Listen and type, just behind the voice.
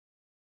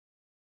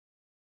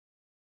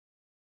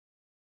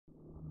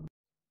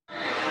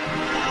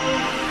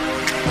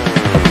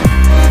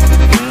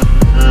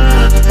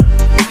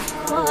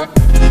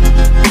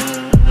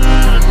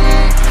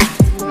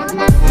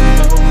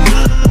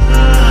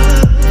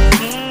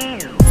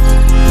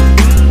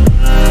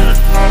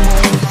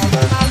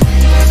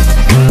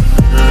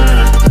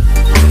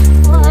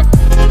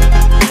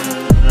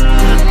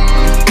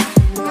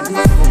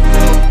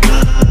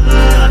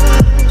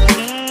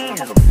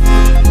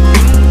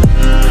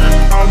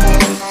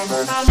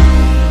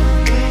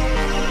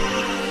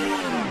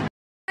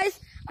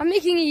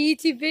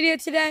spooky video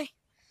today.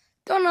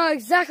 Don't know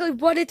exactly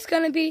what it's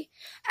going to be.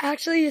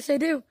 Actually, yes I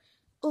do.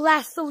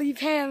 Last to leave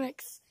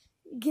hammocks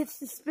gets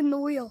to spin the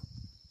wheel.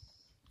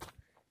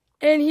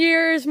 And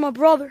here's my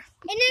brother.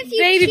 And if you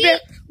Baby cheat, Bear.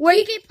 Wait.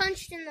 you get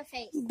punched in the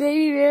face.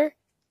 Baby Bear.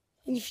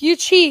 And if you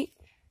cheat,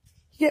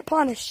 you get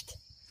punished.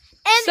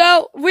 And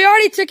so, we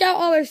already took out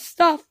all our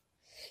stuff.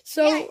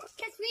 So, yeah,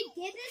 because we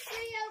did this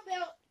video,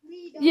 but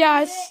we don't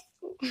yes.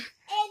 do it.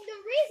 And the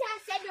reason I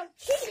said no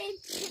cheating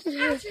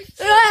is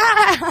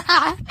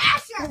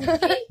Asher, you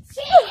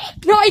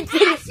cheated! No, I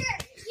didn't. Asher,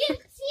 you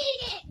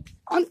cheated!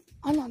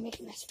 I'm not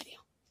making this video.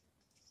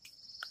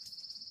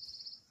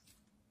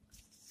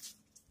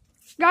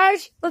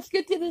 Guys, let's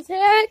get to this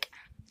hammock.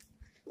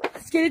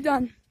 Let's get it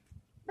done.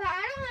 But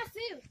I don't have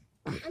food.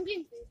 I'm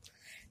getting food.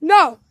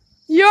 No,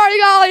 you already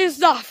got all your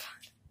stuff.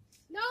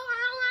 No, I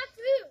don't have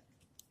food.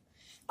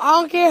 I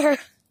don't care.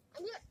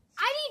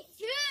 I need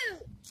food.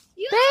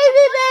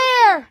 Baby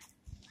Bear!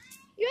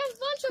 You have a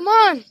bunch of Come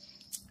on.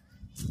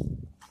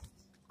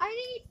 I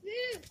need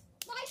food.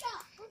 Micah,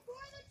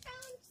 before the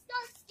challenge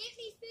starts, give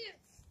me food.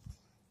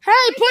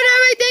 Hey, put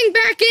everything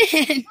back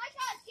in.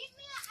 Micah, give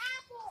me an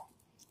apple.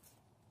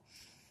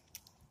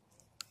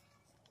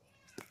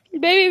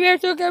 Baby Bear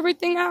took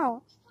everything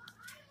out.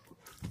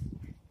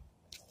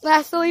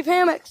 Last to leave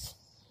hammocks.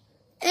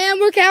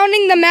 And we're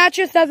counting the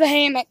mattress as a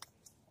hammock.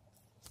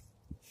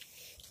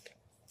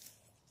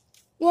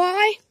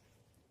 Why?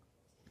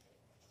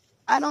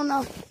 I don't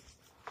know.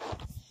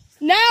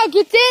 Now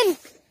get in.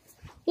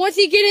 Once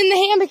you get in the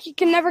hammock, you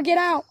can never get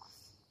out.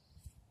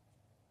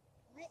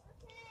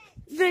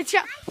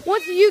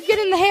 Once you get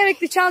in the hammock,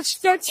 the challenge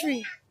starts for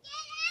you.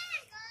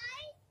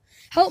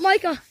 Help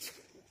Micah.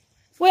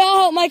 Wait,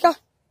 I'll help Micah.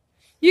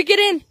 You get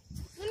in.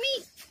 Let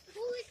me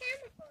pull the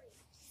camera for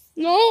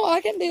you. No,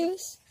 I can do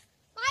this.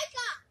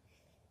 Micah!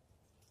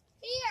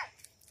 Here!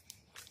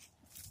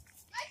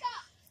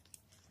 Micah!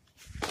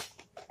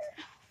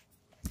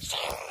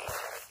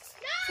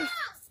 No!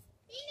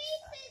 He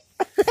needs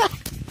it!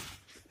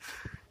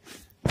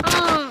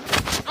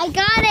 I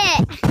got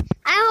it!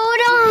 I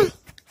hold on!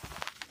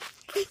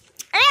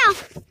 Ow!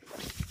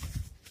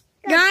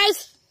 Guys,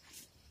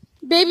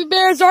 Baby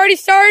Bear has already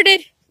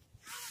started.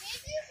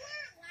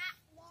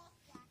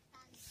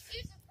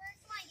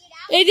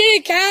 It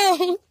didn't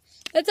count.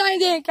 That time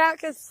didn't count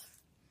because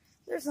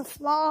there's some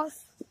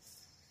flaws.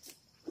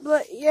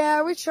 But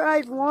yeah, we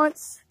tried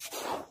once.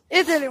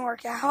 It didn't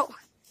work out.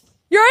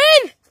 You're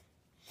in!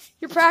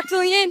 You're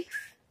practically in.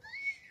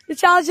 The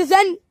challenge is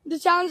in. The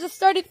challenge has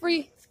started for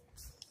you.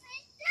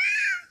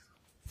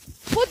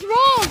 What's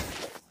wrong?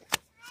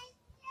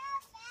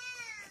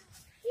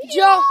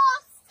 Joe,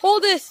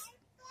 hold this.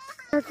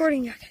 I'm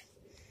recording you.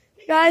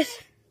 Guys,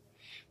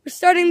 we're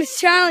starting this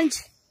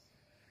challenge.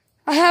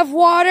 I have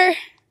water,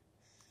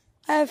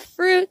 I have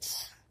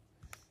fruits,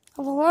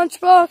 I have a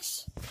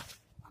lunchbox,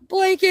 a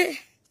blanket,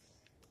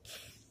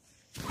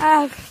 I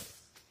have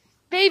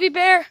Baby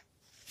Bear,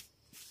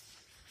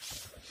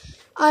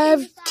 I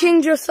have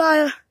King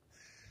Josiah,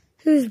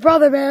 who's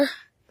Brother Bear,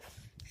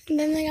 and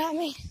then they got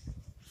me,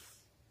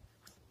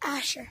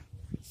 Asher,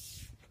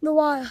 the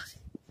Wild,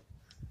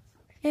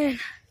 and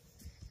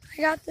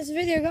I got this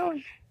video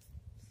going.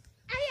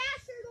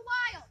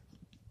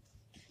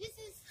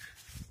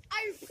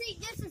 I repeat,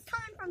 this is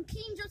coming from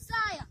King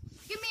Josiah.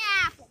 Give me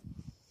an apple.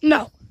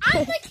 No.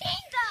 I'm the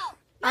king, though.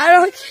 I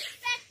don't.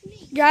 Respect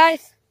me.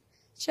 Guys,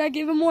 should I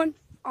give him one?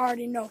 I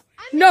already know.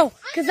 No,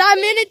 because I'm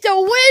in it to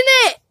win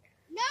it.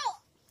 No,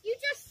 you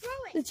just throw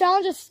it. The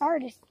challenge has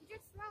started. You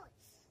just throw it.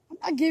 I'm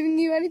not giving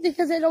you anything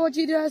because I don't want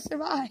you to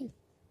survive.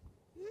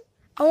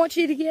 I want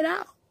you to get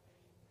out.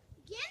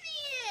 Give me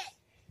it.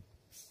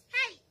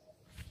 Hey,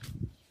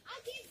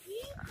 I'll give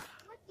you.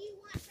 What do you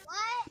want?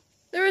 What?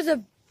 There's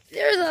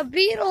a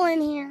beetle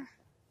in here.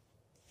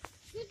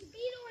 There's a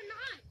beetle or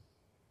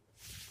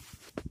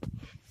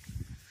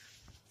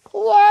not?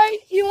 Why?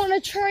 You want to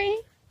trade?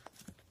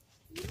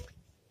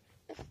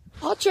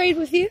 I'll trade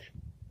with you.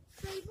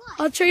 Trade what?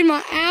 I'll trade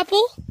my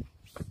apple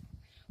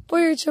for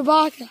your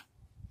Chewbacca.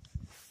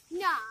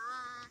 Nah,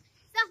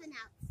 something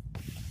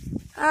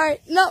else.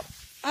 Alright, no,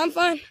 I'm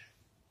fine.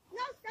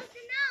 No,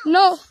 something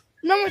else.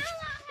 No more, I don't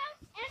have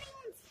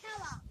anyone's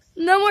Kellogg.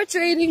 no more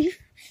trading.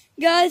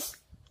 Guys,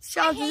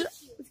 challenge is,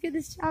 let's get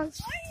this challenge.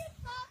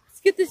 Let's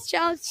get this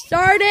challenge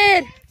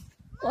started.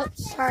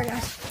 Whoops, sorry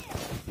guys.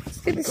 Let's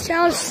get this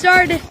challenge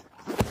started.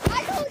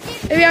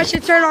 Maybe I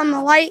should turn on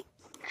the light.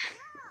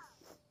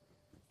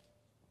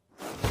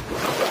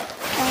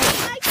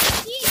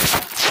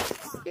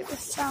 Let's get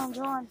this challenge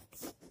on.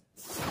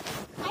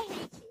 I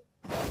hate you.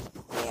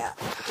 Yeah.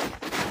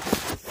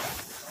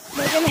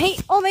 They can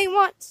hate all they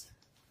want.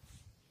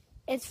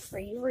 It's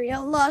free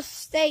real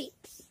estate.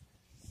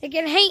 They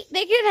can hate.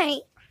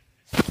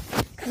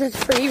 Because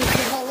it's free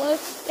real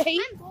estate.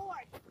 I'm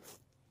bored.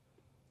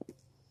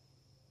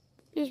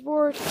 Who's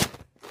bored?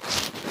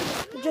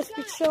 You'll just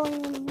be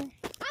chilling in here.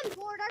 I'm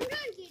bored. I'm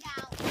going to get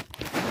out.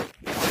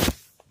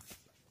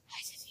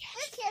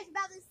 Who cares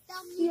about this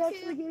stuff? You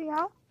actually getting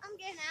out? I'm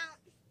getting out.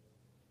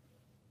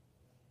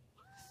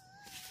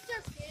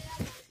 Just get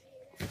out.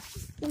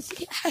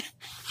 I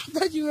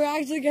thought you were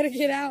actually gonna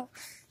get out.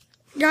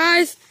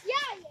 Guys, Yeah,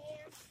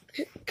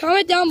 I am.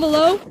 comment down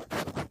below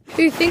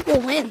who you think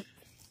will win.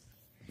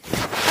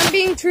 I'm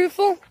being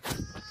truthful.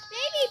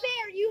 Baby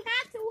Bear, you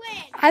have to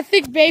win. I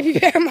think Baby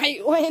Bear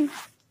might win.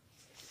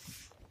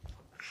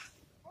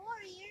 Or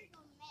you're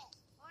gonna miss.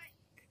 Or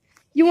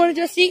You want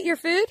to just eat your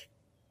food?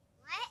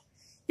 what?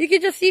 You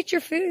can just eat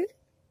your food.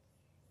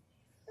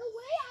 The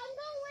way I'm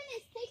gonna win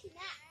is taking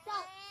that. So.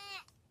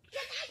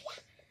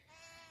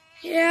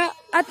 Yeah,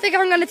 I think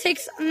I'm gonna take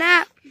a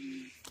nap.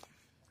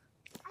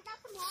 I got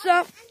some water.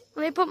 So,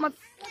 let me put my...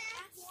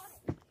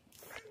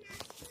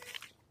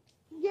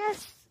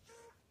 Yes.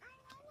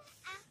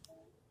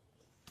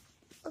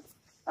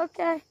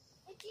 Okay.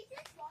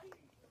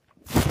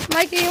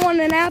 Micah, you want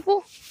an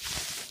apple?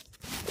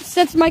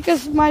 Since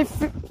Micah's my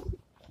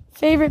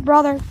favorite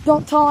brother,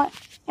 don't tell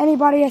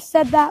anybody I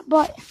said that,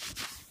 but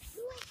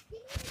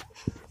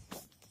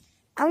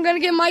I'm going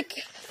to give Mike...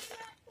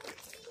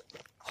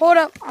 Hold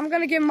up. I'm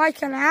going to give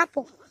Mike an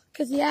apple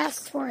because he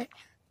asked for it.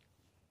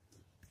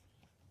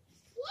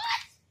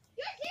 What?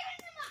 You're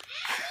giving him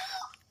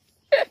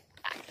an apple?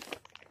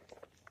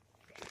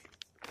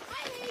 I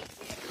hate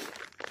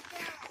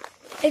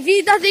you. If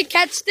he doesn't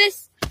catch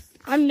this,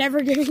 I'm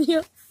never giving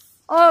you...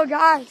 Oh,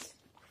 guys.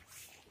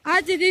 I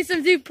have to do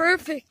some do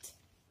perfect.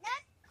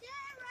 Let's do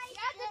it right. You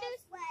have to do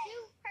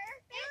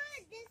perfect. Do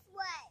it this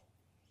way.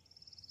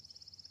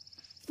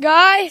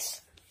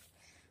 Guys,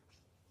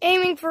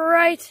 aiming for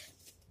right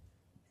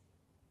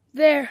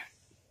there.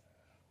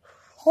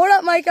 Hold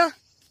up, Micah.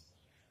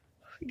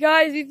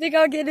 Guys, you think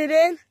I'll get it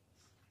in?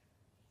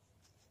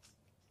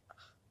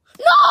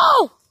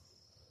 No!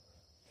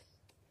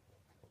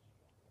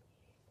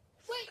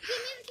 Wait, give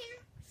me the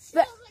camera.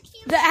 The, Show the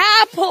camera. the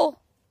apple.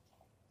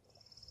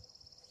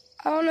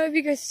 I don't know if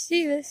you guys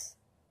see this.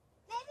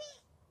 Maybe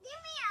give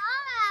me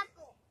an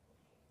apple.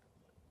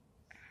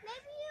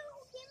 Maybe you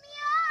give me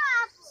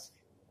an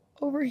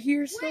apple. Over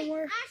here Wait,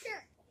 somewhere.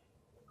 Asher.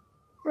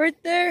 Right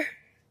there.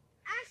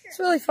 It's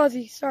Asher. really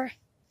fuzzy, sorry.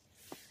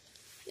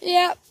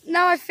 Yeah,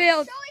 now I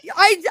failed.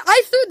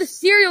 I threw the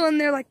cereal in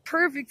there like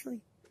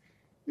perfectly.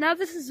 Now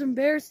this is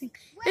embarrassing.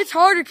 It's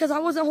harder because I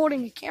wasn't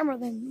holding a camera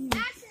then.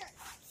 Asher.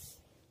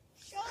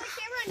 Show the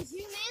camera and zoom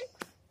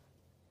in.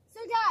 So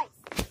guys,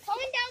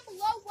 comment down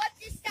below what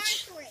this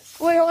dinosaur is.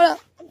 Wait, hold up.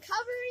 I'm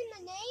covering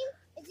the name.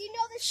 If you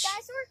know this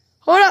dinosaur,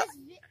 Hold up.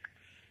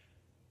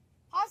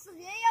 pause the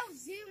video,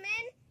 zoom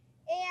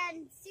in,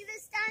 and see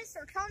this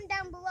dinosaur. Comment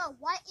down below.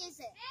 What is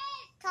it?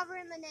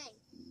 Covering the name.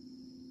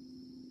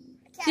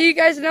 Okay. Do you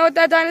guys know what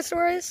that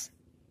dinosaur is?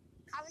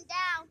 Comment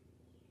down.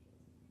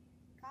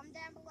 Comment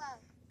down below.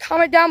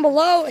 Comment down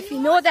below if you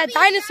know what that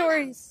dinosaur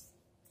is.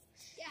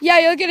 Yeah,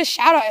 you'll get a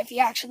shout out if you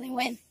actually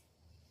win.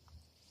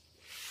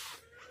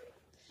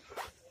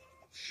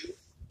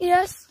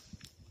 Yes.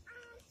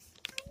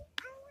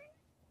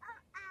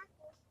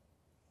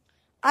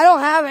 I don't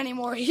have any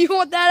more. You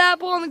want that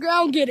apple on the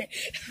ground? Get it.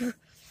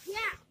 Yeah.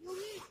 We'll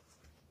leave.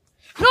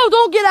 No,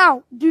 don't get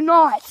out. Do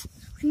not.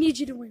 I need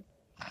you to win.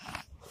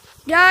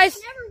 Guys,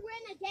 Never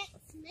win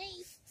against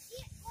me.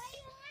 Why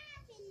you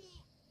laughing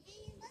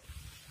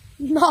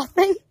at me?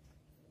 nothing.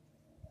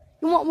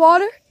 You want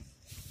water?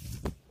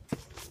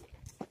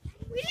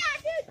 We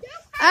gotta do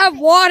I have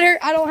water.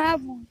 I don't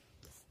have one.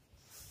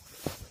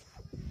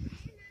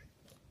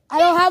 I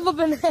don't have a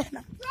banana. Throw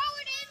it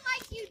in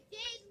like you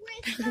did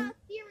with the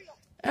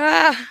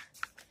cereal.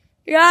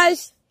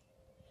 Guys,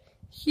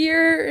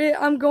 here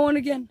I'm going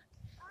again.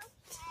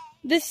 Okay.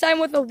 This time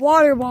with a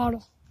water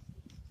bottle.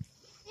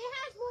 It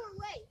has more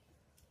weight.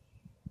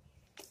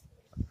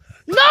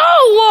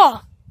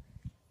 No!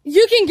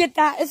 You can get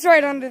that. It's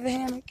right under the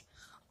hammock.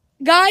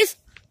 Guys,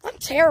 I'm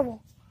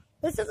terrible.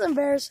 This is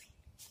embarrassing.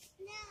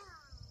 No.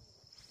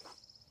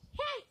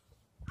 Hey,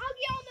 I'll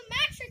get on the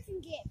mattress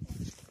and get.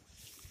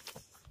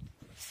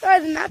 Sorry,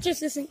 the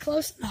mattress isn't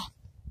close enough.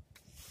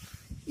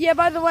 Yeah,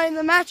 by the way,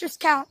 the mattress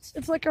counts.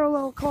 It's like our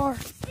little car.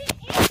 It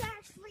is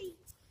actually.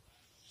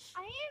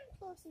 I am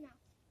close enough,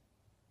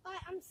 but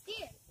I'm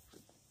scared.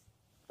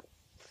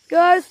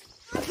 Guys,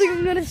 I think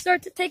I'm going to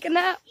start to take a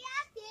nap. Yeah,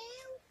 dude.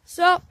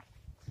 So,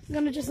 I'm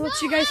going to just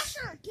let you guys...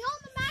 Asher, get on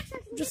the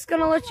mattress. I'm just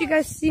going to let you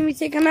guys see me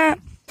take a nap.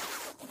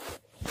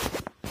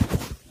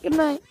 Good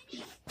night.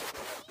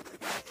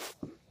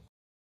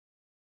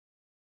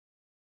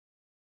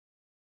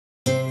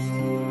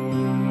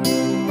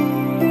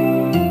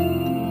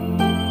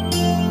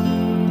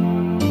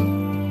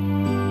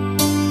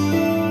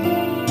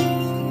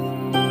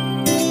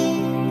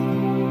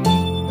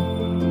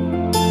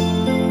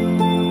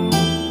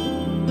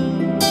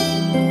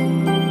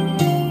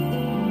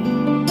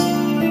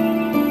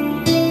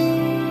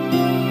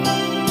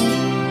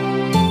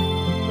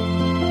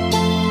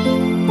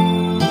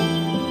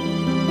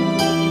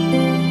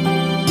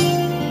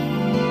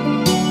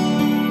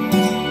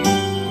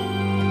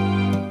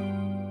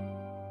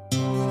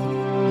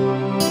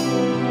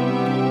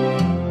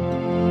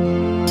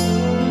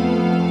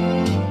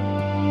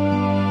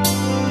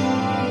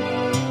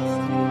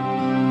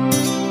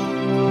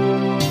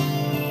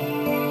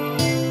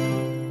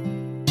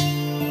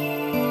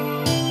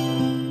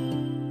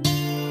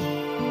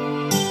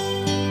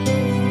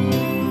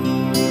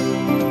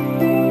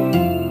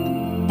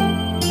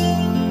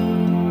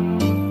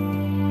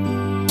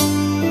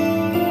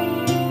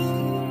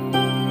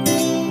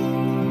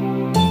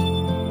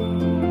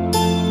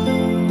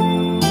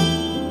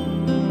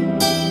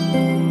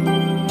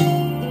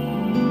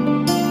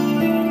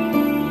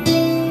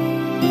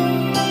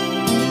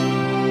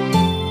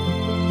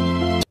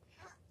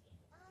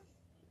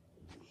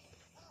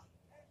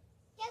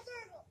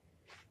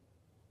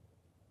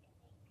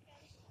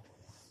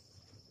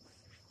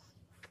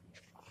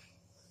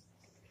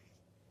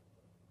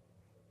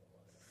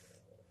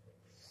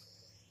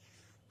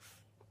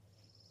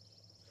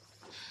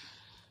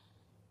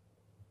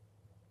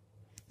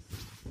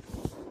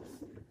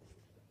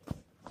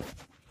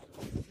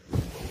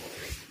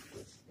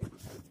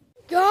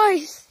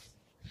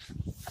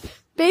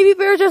 Baby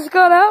bear just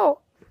got out.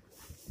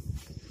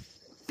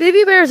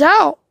 Baby bear's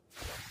out.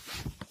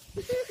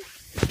 No, he's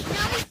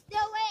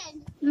still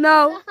in.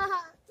 No.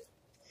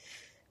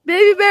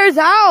 Baby bear's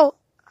out.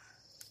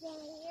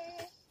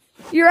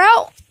 You're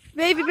out,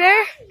 baby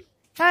bear.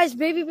 Guys,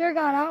 baby bear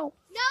got out.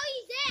 No,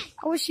 he's in.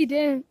 I wish he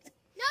didn't.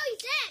 No,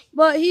 he's in.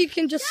 But he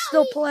can just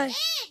still he's play. In.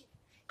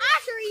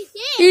 Asher, he's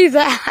in. He's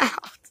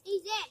out.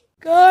 He's in.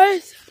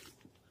 Guys,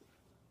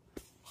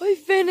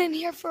 we've been in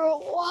here for a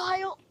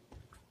while.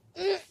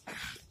 I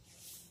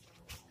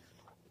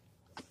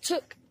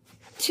took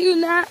 2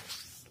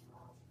 naps.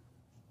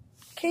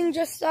 King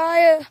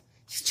Josiah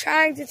is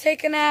trying to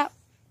take a nap,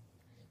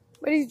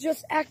 but he's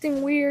just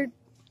acting weird.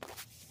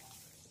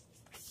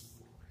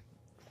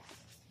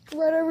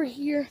 Right over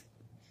here.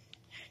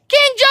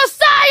 King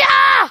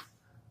Josiah!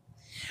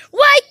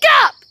 Wake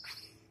up!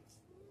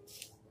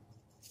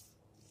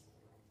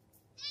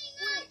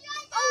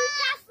 Oh, we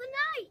passed the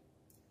night.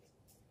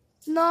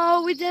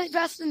 No, we didn't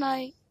pass the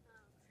night.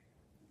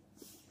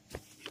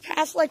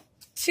 Passed like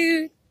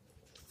 3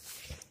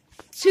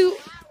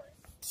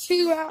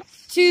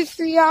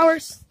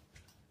 hours.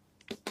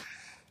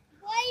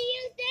 What do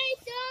you think,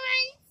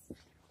 son?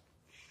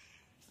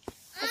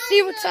 Let's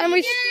see what time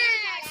we...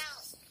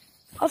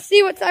 I'll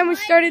see what time we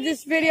started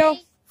this video.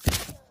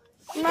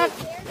 I'm not...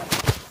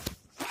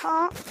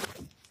 Huh?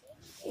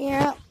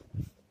 Yeah.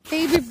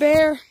 Baby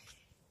bear.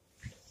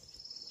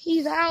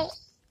 He's out.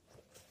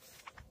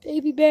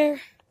 Baby bear.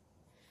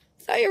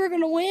 Thought you were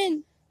gonna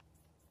win.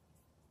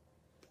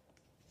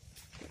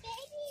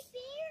 Baby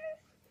bear,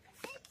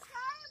 it's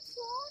time to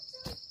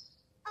pull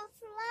a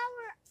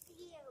flower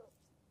you.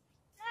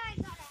 I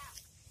got out.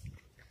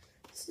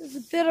 This is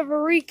a bit of a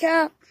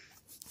recap.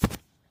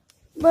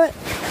 But,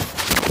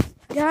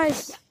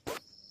 guys,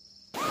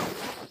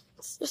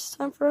 it's just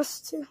time for us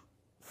to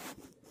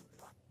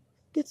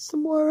get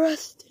some more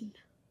rest in.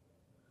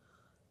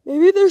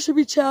 Maybe there should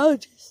be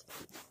challenges.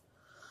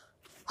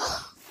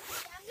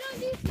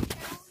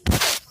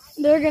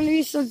 There are going to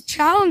be some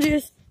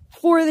challenges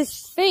for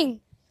this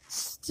thing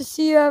to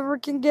see whoever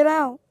can get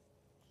out.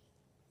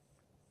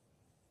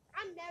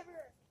 I'm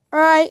never.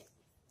 Alright,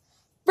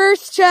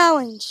 first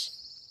challenge.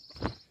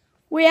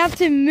 We have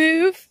to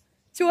move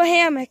to a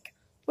hammock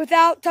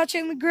without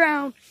touching the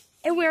ground,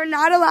 and we are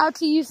not allowed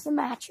to use the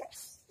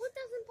mattress. What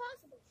does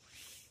impossible?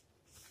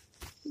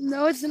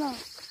 No, it's not.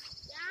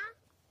 Yeah?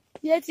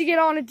 You have to get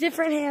on a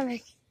different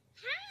hammock.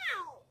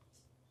 How?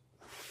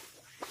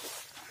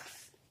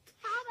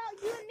 How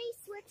about you and me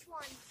switch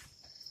one?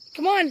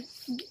 Come on.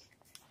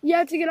 You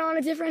have to get on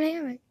a different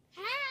hammock.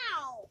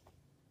 How?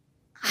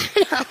 I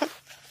don't know.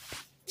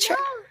 No,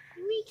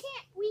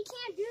 we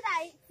can't do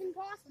that. It's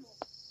impossible.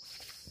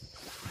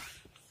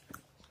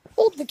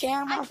 Hold the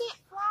camera. I can't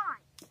fly.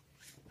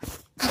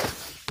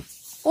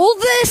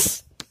 Hold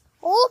this.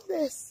 Hold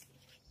this.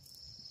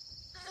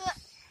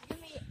 Give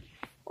me it.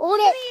 Hold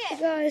Give it, me it.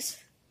 guys.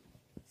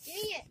 Give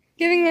me it.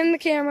 Giving him the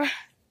camera.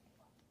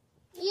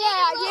 Yeah,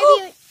 I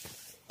gave you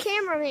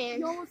cameraman.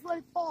 You almost let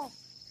it fall.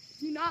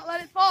 Do not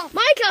let it fall.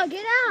 Micah,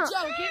 get out.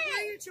 Joe, get rid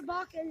of your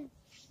Chewbacca.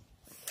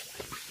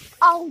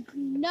 Oh,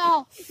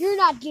 no. You're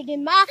not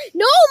getting my...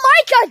 No,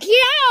 Micah,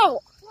 get out.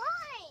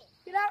 Why?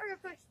 Get out real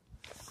quick.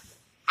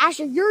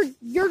 Asher,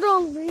 you're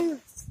going to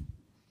lose.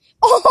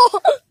 Oh,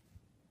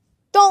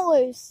 don't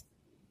lose.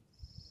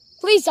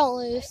 Please don't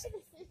lose.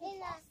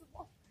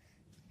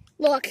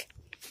 Look.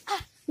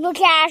 Look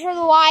at Asher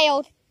the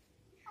Wild.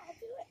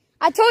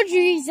 I told you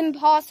he's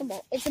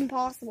impossible. It's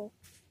impossible.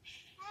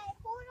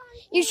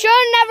 You should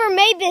have never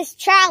made this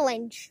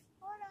challenge.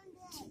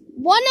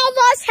 One of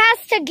us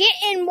has to get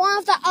in one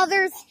of the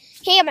other's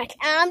hammock.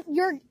 And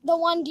you're the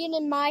one getting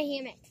in my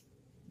hammock.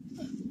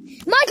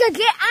 Micah,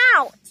 get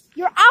out.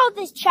 You're out of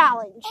this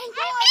challenge.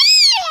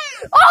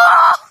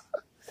 Oh!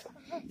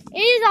 It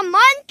is a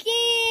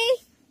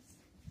monkey.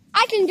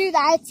 I can do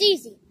that. It's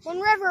easy. When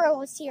River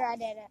was here, I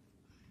did it.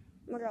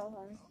 I'm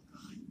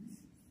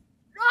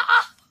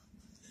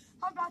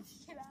about to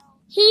get out.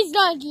 He's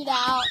gonna get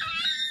out.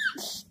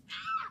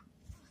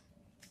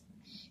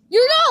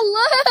 You're gonna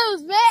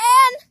lose,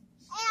 man.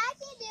 Hey, I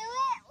can do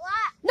it.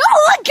 What? No,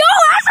 let go.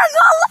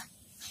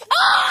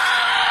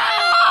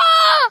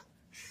 Ah!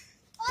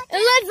 It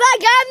looks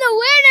like I'm the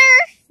winner.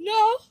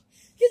 No,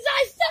 because I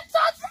stepped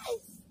on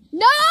this.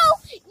 No,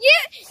 you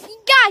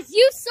guys,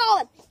 you saw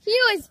him. He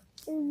was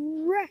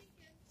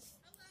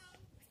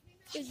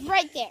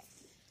right there.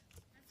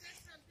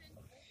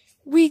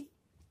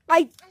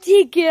 I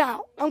did get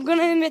out. I'm going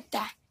to admit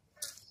that.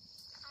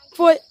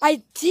 But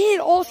I did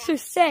also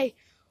say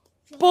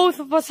both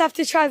of us have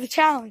to try the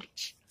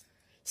challenge.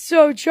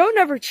 So Joe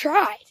never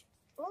tried.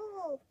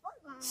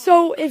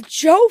 So if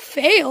Joe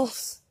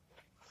fails,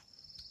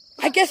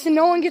 I guess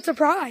no one gets a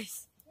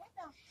prize.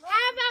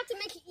 How about to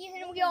make it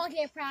even and we all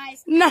get a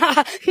prize?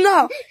 Nah,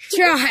 no.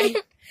 Try.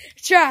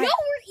 Try. No,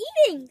 we're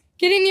eating.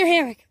 Get in your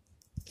hammock.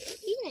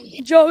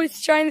 Eating. Joe is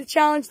trying the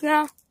challenge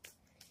now.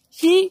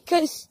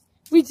 Because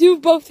we do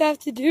both have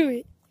to do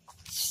it.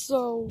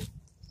 So.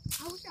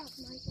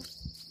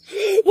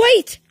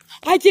 Wait!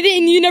 I did it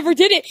and you never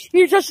did it. And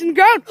you're touching the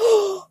ground.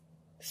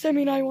 Send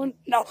me 9-1.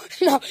 No,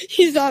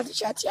 he's not the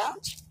shot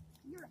challenge.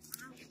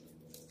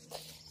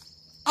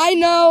 I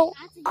know.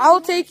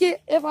 I'll take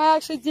it if I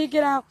actually did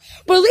get out.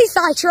 But at least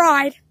I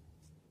tried.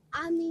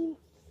 I mean,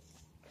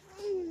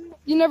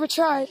 you never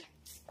tried.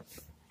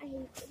 I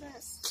hate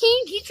this. Can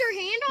you get your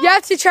hand on? You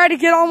have to try to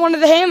get on one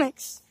of the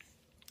hammocks.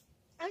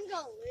 I'm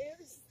gonna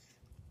lose.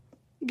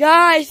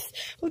 Guys,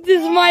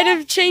 this might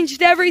have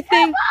changed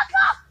everything.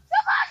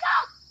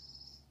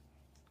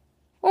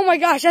 Oh my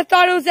gosh, I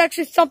thought it was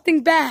actually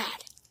something bad.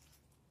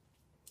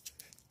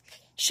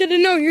 Should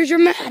have known, you're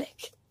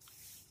dramatic.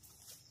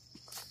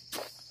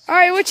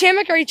 Alright, which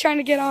hammock are you trying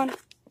to get on? I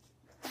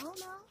don't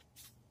know.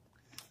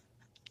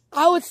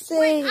 I would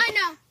say... Wait, I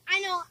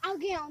know. I'll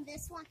get on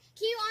this one.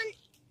 Can you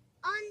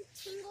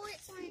untangle it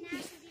so I can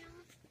actually get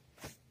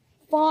on?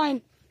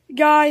 Fine.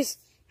 Guys,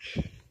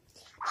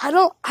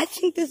 I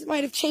think this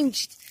might have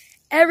changed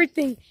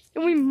everything.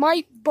 And we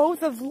might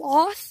both have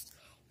lost,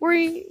 or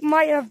we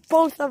might have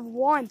both have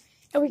won.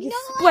 And we can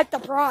split the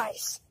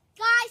prize.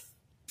 Guys,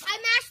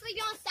 I'm actually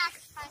going to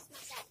sacrifice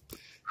myself.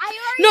 I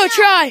already No, know.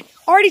 try.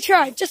 Already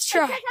tried. Just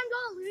try. Because I'm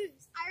going to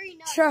lose. I already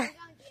know. Try. I'm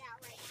going to get out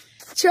right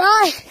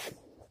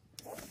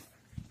now.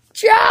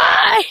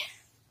 Try.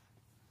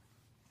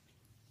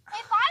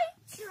 If I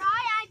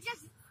try, I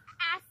just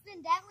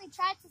accidentally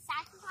tried to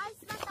sacrifice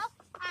myself.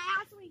 I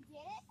actually did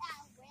it and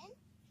I win.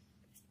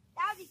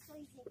 That would be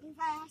crazy if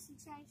I actually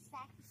tried to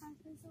sacrifice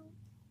myself.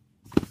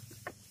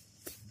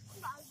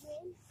 I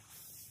win.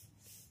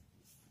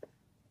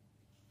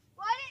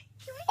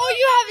 Oh,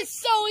 you have it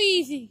so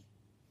easy.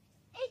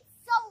 It's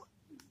so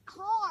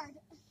hard.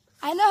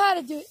 I know how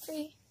to do it for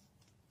you.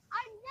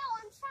 I know.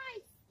 I'm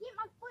trying to get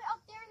my foot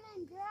up there and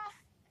then grab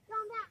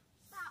from that.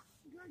 Stop.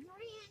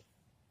 Gregorian.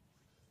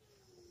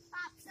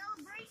 Stop.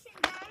 Celebration,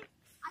 guys.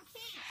 I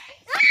can't.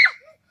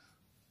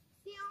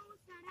 See, I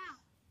almost got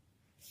out.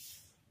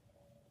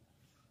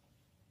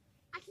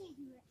 I can't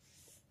do it.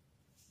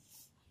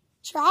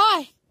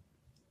 Try.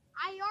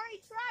 I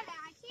already tried it.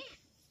 I can't.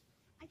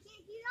 I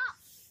can't get up.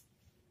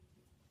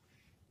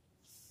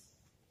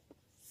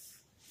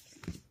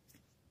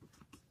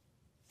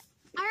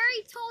 I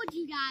already told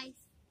you guys.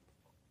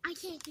 I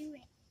can't do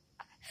it.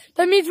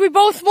 That means we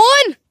both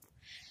won.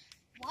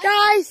 What?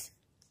 Guys,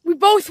 we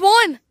both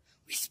won.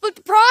 We split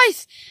the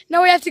prize.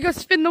 Now we have to go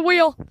spin the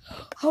wheel.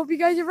 Hope you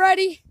guys are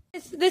ready.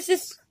 This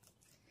is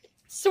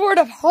sort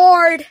of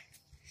hard.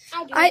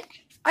 I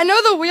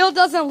know the wheel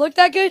doesn't look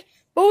that good,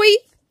 but we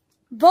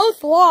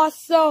both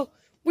lost, so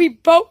we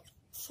both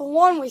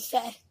won, we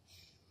said.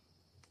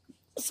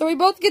 So we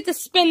both get to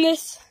spin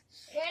this.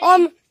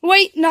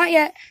 Wait, not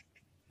yet.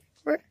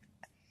 We're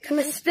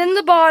gonna spin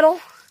the bottle.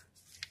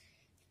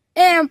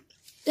 And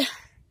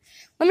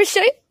let me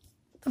show you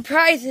the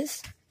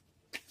prizes.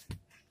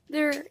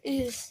 There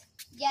is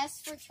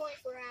Yes for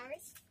 24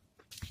 hours.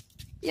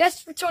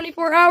 Yes for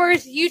 24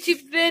 hours,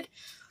 YouTube vid,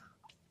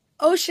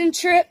 ocean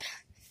trip,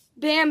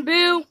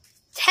 bamboo,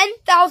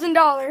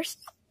 $10,000,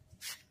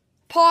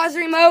 pause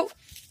remote,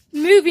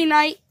 movie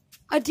night,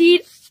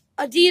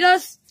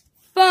 Adidas,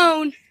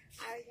 phone,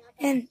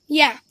 and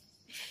yeah.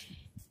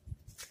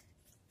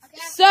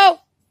 Okay. So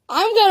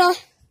I'm gonna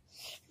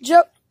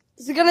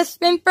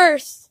spin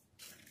first.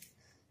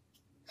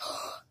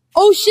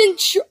 Ocean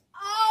trip.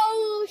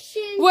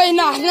 Wait,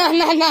 nah.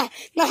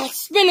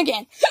 Spin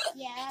again.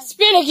 Yeah.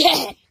 Spin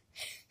again.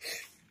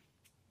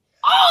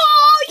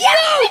 Oh,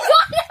 yes!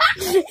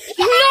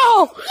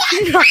 No!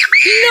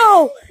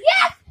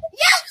 Yes!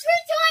 Yes for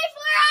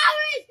 24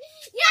 hours!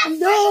 Yes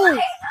No. for 24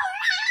 hours!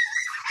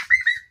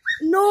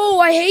 No,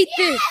 I hate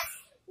this.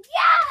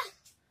 Yes!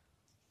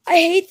 I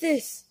hate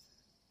this.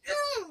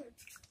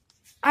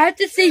 I have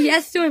to say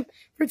yes to him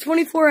for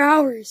 24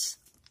 hours.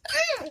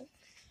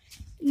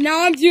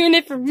 Now I'm doing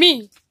it for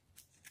me.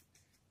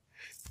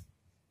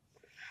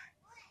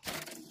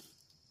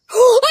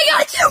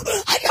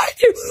 I got it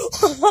too!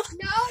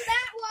 No,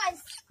 that was.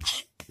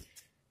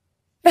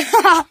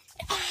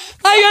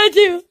 I got it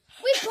too!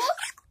 We both.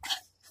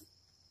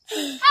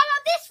 How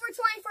about this for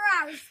 24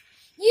 hours?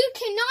 You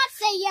cannot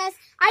say yes.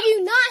 I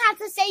do not have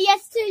to say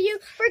yes to you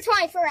for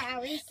 24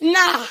 hours.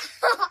 Nah.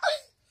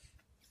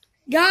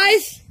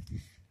 Guys,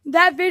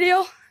 that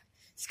video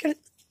is going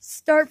to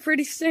start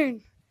pretty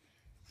soon.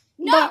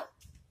 No,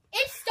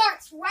 it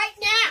starts right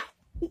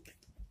now.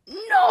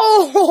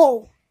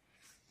 No!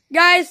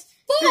 Guys,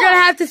 you're going to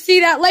have to see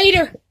that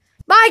later.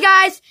 Bye,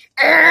 guys.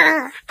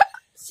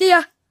 See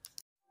ya.